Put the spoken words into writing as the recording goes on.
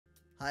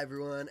Hi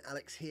everyone,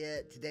 Alex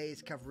here.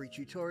 Today's Cavalry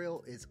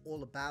tutorial is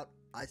all about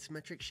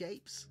isometric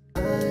shapes.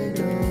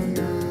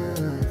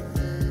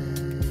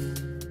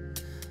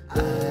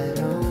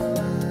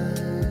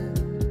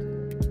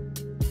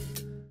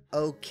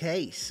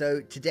 Okay,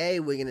 so today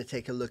we're going to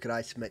take a look at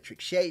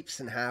isometric shapes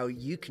and how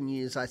you can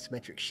use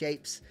isometric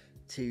shapes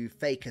to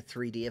fake a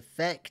 3D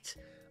effect.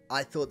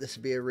 I thought this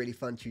would be a really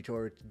fun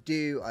tutorial to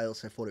do. I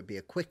also thought it'd be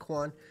a quick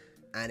one.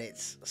 And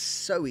it's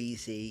so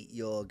easy,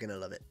 you're gonna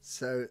love it.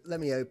 So let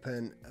me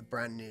open a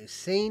brand new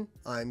scene.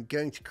 I'm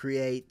going to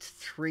create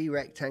 3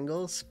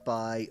 rectangles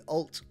by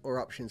Alt or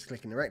Options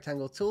clicking the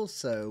rectangle tool.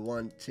 So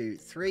 1, 2,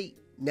 3.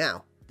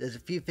 Now, there's a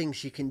few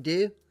things you can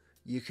do.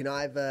 You can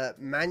either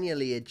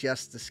manually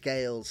adjust the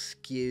scale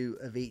skew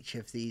of each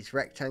of these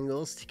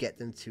rectangles to get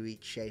them to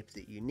each shape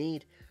that you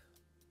need,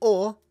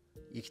 or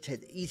you can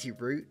take the easy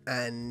route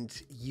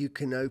and you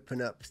can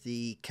open up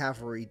the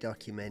Cavalry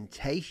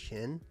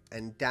documentation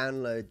and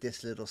download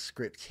this little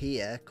script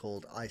here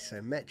called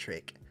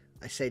Isometric.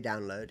 I say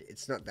download,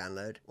 it's not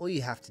download. All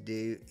you have to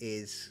do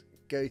is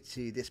go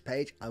to this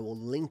page. I will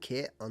link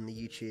it on the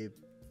YouTube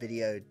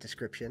video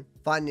description.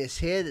 Find this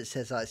here that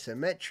says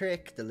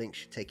Isometric. The link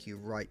should take you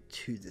right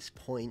to this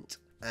point.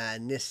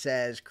 And this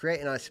says create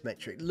an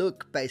isometric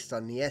look based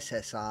on the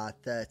SSR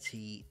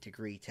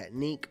 30-degree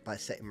technique by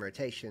setting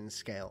rotation,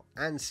 scale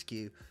and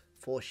skew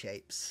for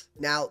shapes.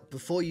 Now,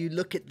 before you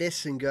look at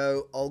this and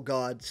go, oh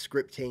God,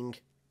 scripting.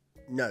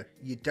 No,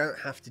 you don't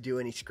have to do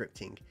any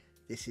scripting.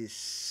 This is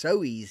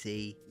so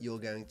easy, you're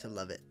going to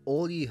love it.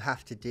 All you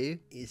have to do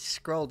is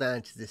scroll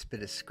down to this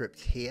bit of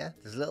script here.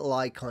 There's a little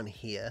icon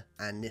here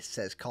and this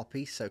says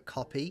copy. So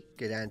copy,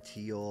 go down to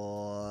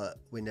your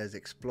Windows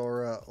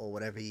Explorer or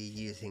whatever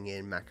you're using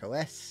in Mac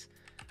OS.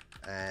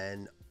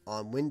 And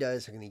on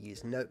Windows, I'm going to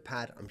use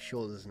Notepad. I'm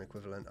sure there's an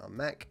equivalent on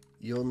Mac.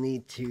 You'll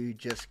need to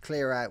just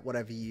clear out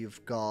whatever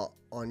you've got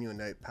on your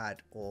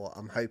Notepad, or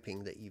I'm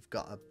hoping that you've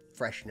got a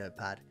fresh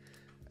Notepad.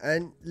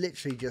 And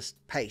literally just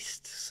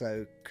paste,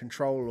 so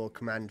Control or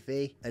Command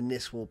V, and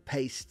this will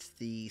paste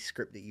the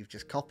script that you've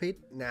just copied.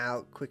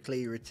 Now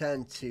quickly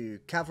return to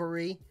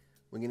Cavalry.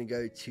 We're going to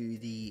go to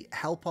the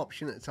help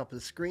option at the top of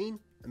the screen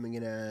and we're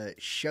going to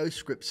show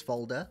scripts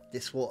folder.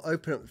 This will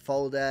open up the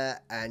folder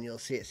and you'll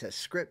see it says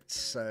scripts,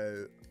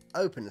 so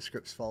open the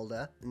scripts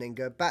folder and then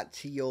go back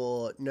to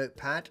your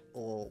notepad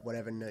or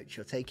whatever notes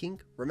you're taking.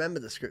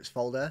 Remember the scripts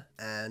folder,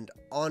 and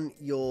on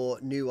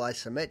your new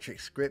isometric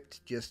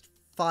script, just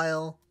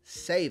File,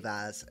 Save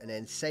As, and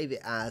then save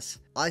it as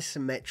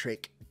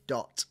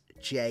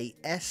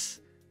isometric.js,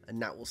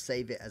 and that will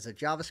save it as a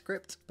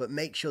JavaScript. But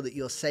make sure that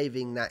you're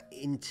saving that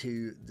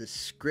into the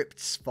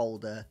scripts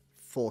folder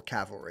for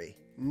Cavalry.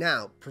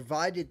 Now,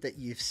 provided that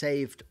you've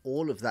saved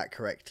all of that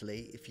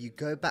correctly, if you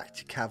go back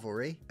to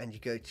Cavalry and you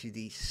go to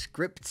the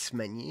scripts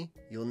menu,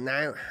 you'll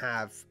now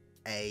have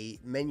a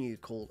menu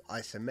called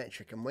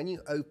Isometric, and when you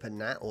open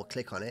that or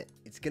click on it,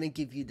 it's going to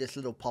give you this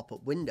little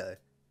pop-up window.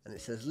 And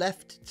it says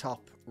left,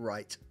 top,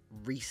 right,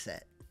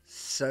 reset.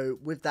 So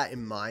with that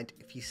in mind,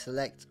 if you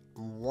select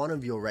one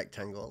of your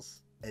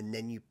rectangles and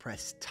then you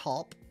press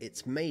top,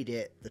 it's made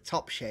it the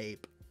top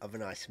shape of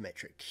an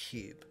isometric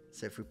cube.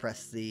 So if we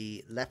press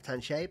the left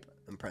hand shape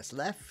and press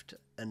left,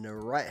 and the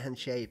right hand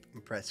shape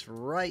and press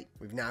right,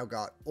 we've now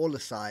got all the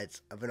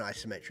sides of an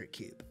isometric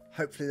cube.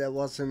 Hopefully that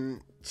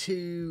wasn't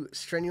too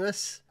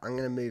strenuous. I'm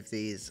going to move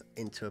these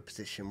into a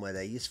position where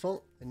they're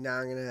useful. And now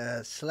I'm going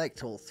to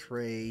select all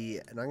 3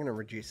 and I'm going to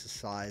reduce the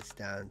size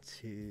down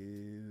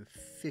to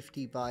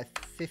 50 by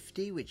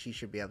 50, which you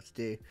should be able to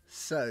do.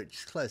 So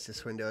just close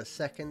this window a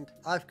second.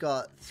 I've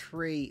got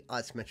 3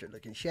 isometric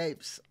looking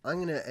shapes.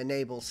 I'm going to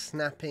enable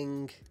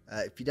snapping.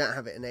 If you don't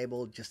have it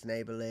enabled, just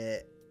enable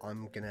it.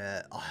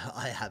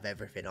 I have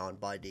everything on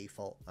by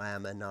default. I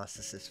am a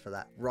narcissist for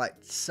that. Right,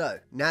 so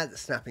now that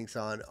snapping's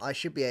on, I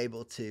should be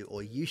able to,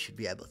 or you should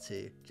be able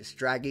to, just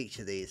drag each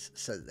of these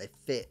so that they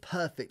fit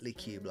perfectly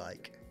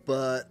cube-like.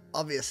 But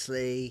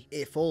obviously,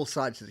 if all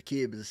sides of the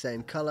cube are the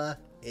same color,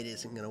 it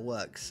isn't going to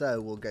work. So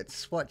we'll go to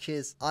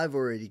swatches. I've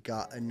already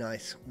got a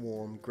nice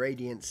warm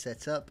gradient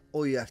set up.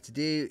 All you have to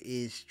do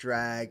is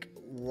drag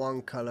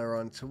one color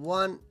onto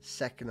one,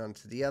 second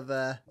onto the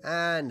other,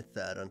 and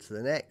third onto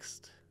the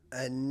next.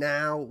 And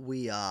now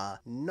we are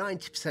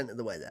 90% of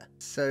the way there.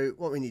 So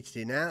what we need to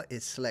do now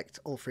is select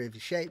all 3 of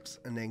your shapes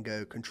and then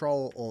go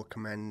Control or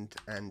Command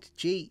and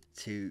G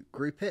to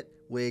group it.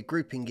 We're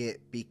grouping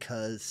it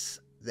because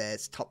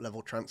there's top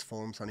level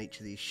transforms on each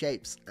of these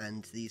shapes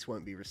and these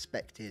won't be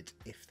respected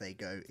if they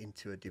go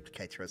into a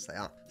duplicator as they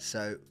are.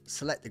 So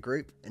select the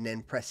group and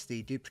then press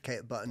the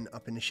duplicator button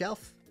up in the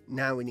shelf.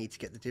 Now we need to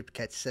get the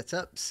duplicator set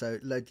up, so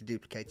load the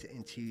duplicator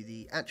into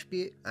the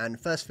attribute, and the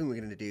first thing we're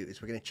going to do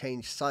is we're going to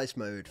change size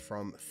mode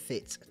from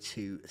fit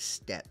to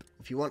step.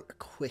 If you want a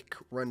quick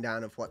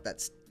rundown of what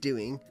that's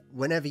doing,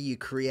 whenever you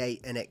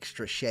create an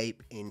extra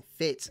shape in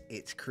Fit,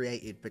 it's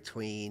created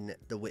between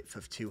the width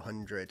of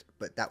 200,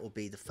 but that will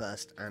be the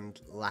first and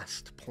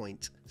last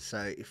point.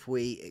 So if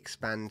we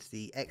expand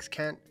the X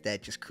count, they're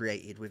just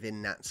created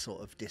within that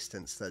sort of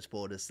distance, those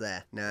borders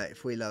there. Now,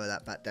 if we lower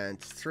that back down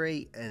to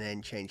 3 and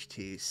then change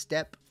to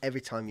step,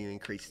 every time you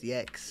increase the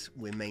X,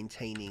 we're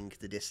maintaining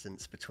the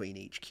distance between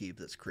each cube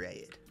that's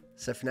created.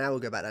 So for now, we'll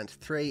go back down to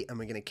 3 and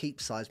we're going to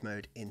keep size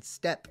mode in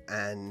step.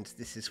 And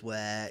this is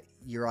where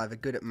you're either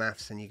good at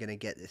maths and you're going to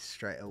get this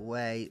straight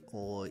away,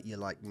 or you're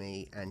like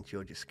me and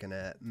you're just going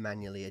to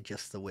manually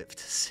adjust the width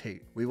to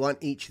suit. We want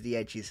each of the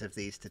edges of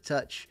these to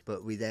touch,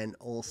 but we then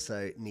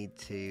also need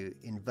to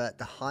invert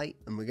the height,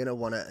 and we're going to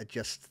want to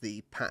adjust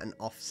the pattern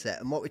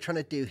offset. And what we're trying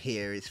to do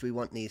here is we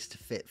want these to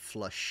fit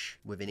flush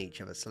within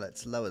each other. So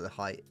let's lower the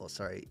height, or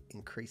sorry,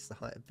 increase the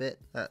height a bit.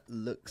 That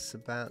looks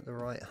about the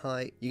right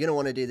height. You're going to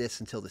want to do this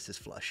until this is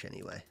flush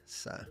anyway.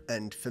 So,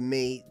 and for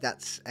me,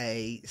 that's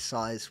a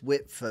size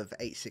width of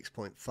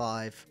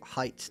 86.5,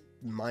 height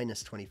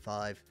minus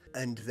 25,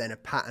 and then a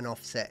pattern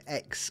offset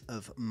X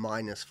of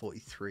minus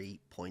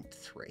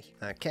 43.3.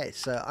 Okay,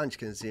 so I'm just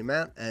going to zoom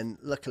out, and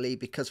luckily,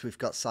 because we've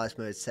got size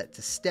mode set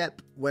to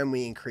step, when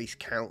we increase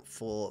count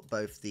for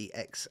both the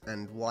X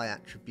and Y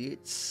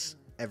attributes,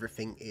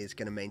 everything is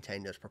going to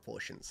maintain those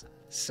proportions.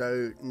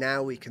 So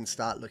now we can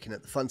start looking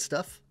at the fun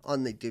stuff.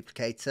 On the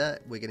duplicator,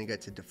 we're going to go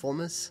to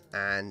deformers,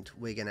 and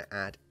we're going to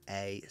add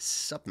a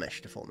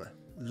submesh deformer.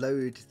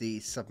 Load the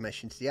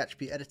submesh into the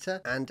attribute editor,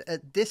 and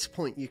at this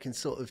point you can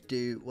sort of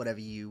do whatever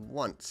you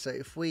want. So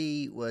if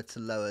we were to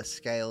lower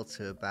scale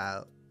to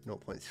about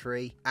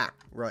 0.3,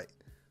 right,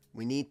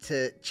 we need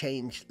to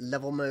change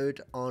level mode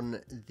on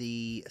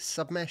the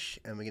submesh,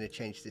 and we're going to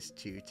change this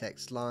to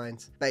text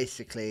lines.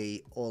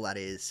 Basically, all that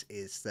is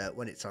that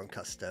when it's on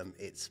custom,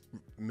 it's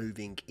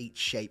moving each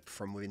shape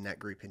from within that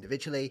group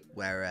individually,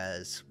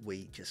 whereas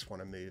we just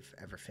want to move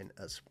everything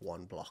as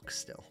one block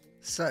still.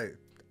 So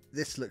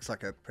this looks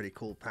like a pretty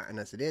cool pattern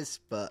as it is,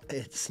 but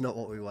it's not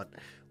what we want.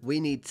 We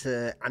need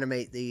to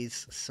animate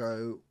these,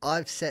 so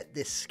I've set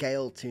this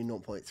scale to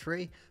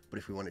 0.3, but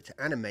if we wanted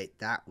to animate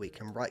that, we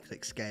can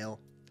right-click scale,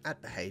 add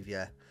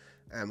behavior,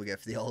 and we go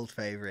for the old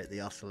favorite,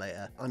 the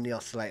oscillator. On the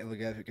oscillator, we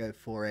go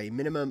for a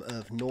minimum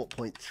of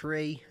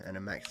 0.3 and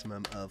a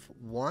maximum of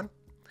 1.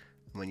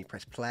 And when you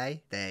press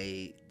play,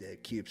 the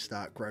cubes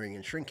start growing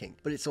and shrinking,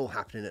 but it's all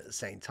happening at the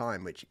same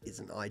time, which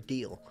isn't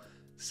ideal.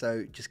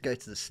 So just go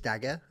to the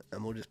stagger,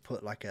 and we'll just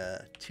put like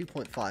a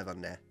 2.5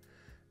 on there.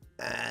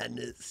 And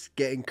it's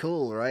getting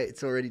cool, right?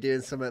 It's already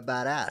doing something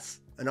badass.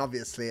 And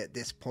obviously at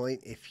this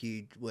point, if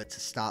you were to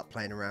start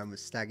playing around with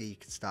stagger, you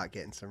can start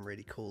getting some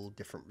really cool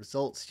different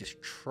results.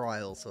 Just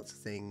try all sorts of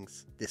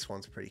things. This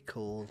one's pretty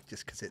cool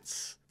just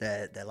because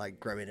they're like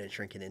growing and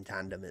shrinking in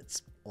tandem.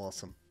 It's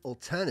awesome.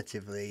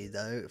 Alternatively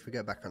though, if we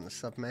go back on the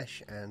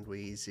submesh and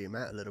we zoom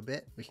out a little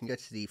bit, we can go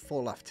to the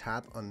Falloff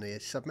tab on the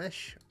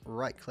submesh,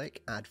 right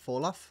click, add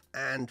Falloff,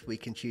 and we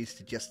can choose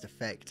to just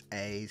affect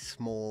a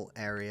small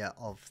area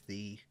of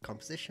the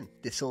composition.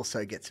 This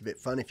also gets a bit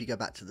fun if you go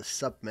back to the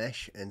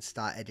submesh and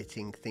start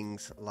editing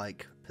things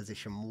like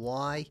position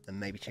Y, and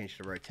maybe change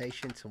the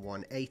rotation to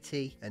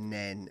 180, and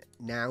then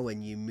now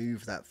when you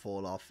move that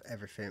Falloff,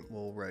 everything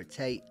will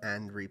rotate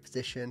and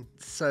reposition.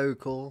 So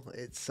cool.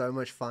 It's so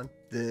much fun.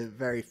 The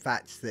very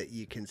fact that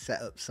you can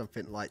set up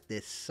something like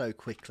this so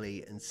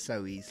quickly and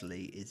so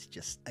easily is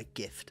just a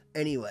gift.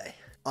 Anyway,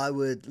 I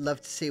would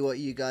love to see what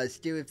you guys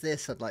do with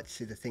this. I'd like to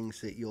see the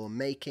things that you're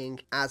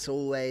making. As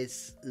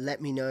always,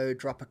 let me know,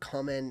 drop a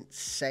comment,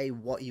 say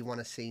what you want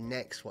to see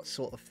next, what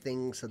sort of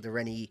things, are there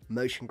any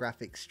motion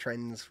graphics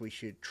trends we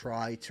should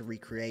try to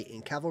recreate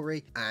in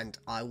Cavalry, and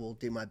I will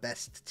do my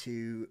best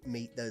to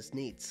meet those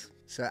needs.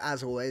 So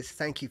as always,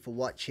 thank you for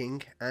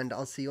watching, and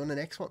I'll see you on the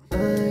next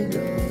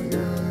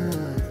one.